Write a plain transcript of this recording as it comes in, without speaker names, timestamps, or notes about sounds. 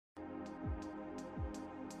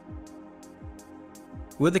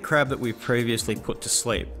With the crab that we've previously put to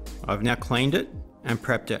sleep, I've now cleaned it and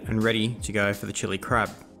prepped it and ready to go for the chili crab.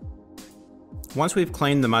 Once we've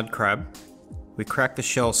cleaned the mud crab, we crack the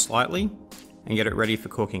shell slightly and get it ready for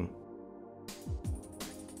cooking.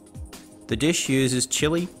 The dish uses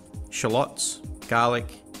chili, shallots,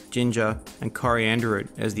 garlic, ginger and coriander root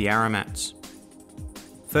as the aromats.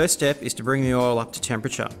 First step is to bring the oil up to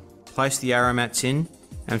temperature, place the aromats in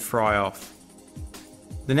and fry off.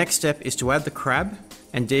 The next step is to add the crab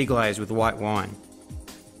and deglaze with white wine.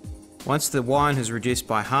 Once the wine has reduced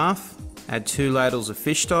by half, add 2 ladles of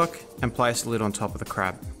fish stock and place the lid on top of the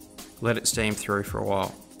crab. Let it steam through for a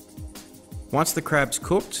while. Once the crab's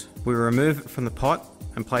cooked, we remove it from the pot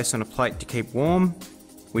and place on a plate to keep warm.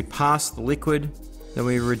 We pass the liquid, then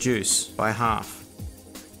we reduce by half.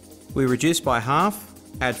 We reduce by half,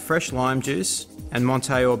 add fresh lime juice and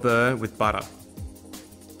Monte au beurre with butter.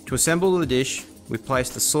 To assemble the dish, we place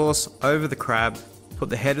the sauce over the crab, put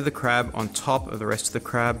the head of the crab on top of the rest of the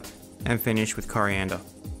crab and finish with coriander.